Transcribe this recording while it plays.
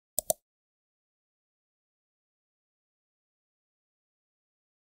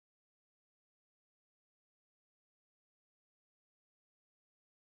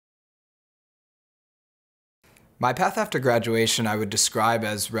My path after graduation I would describe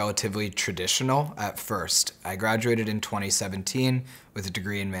as relatively traditional at first. I graduated in 2017 with a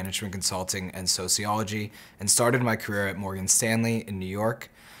degree in management consulting and sociology and started my career at Morgan Stanley in New York.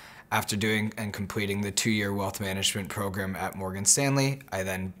 After doing and completing the 2-year wealth management program at Morgan Stanley, I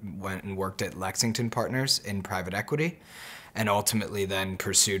then went and worked at Lexington Partners in private equity, and ultimately then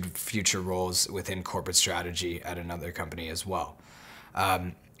pursued future roles within corporate strategy at another company as well.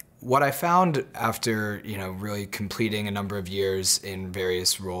 What I found after really completing a number of years in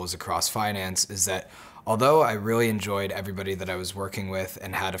various roles across finance is that although I really enjoyed everybody that I was working with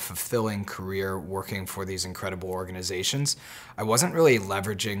and had a fulfilling career working for these incredible organizations, I wasn't really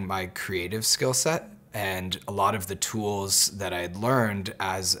leveraging my creative skill set and a lot of the tools that I had learned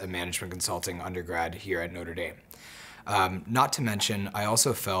as a management consulting undergrad here at Notre Dame. Not to mention, I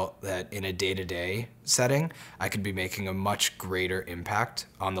also felt that in a day-to-day setting, I could be making a much greater impact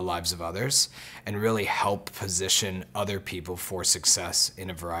on the lives of others and really help position other people for success in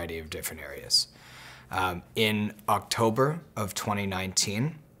a variety of different areas. In October of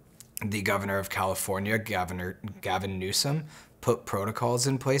 2019, the governor of California, Governor Gavin Newsom, put protocols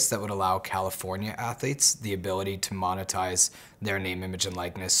in place that would allow California athletes the ability to monetize their name, image, and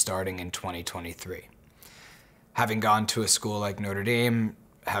likeness starting in 2023. Having gone to a school like Notre Dame,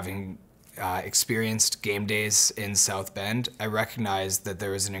 having experienced game days in South Bend, I recognized that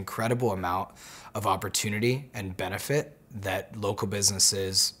there was an incredible amount of opportunity and benefit that local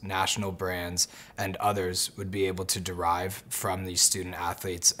businesses, national brands, and others would be able to derive from these student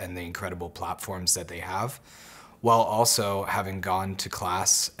athletes and the incredible platforms that they have, while also having gone to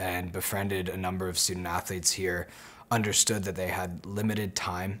class and befriended a number of student athletes here, understood that they had limited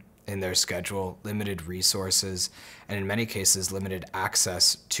time in their schedule, limited resources, and in many cases, limited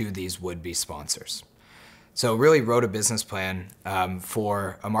access to these would-be sponsors. So really wrote a business plan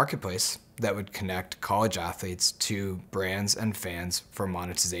for a marketplace that would connect college athletes to brands and fans for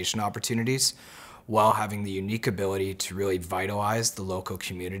monetization opportunities while having the unique ability to really vitalize the local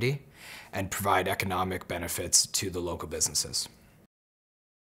community and provide economic benefits to the local businesses.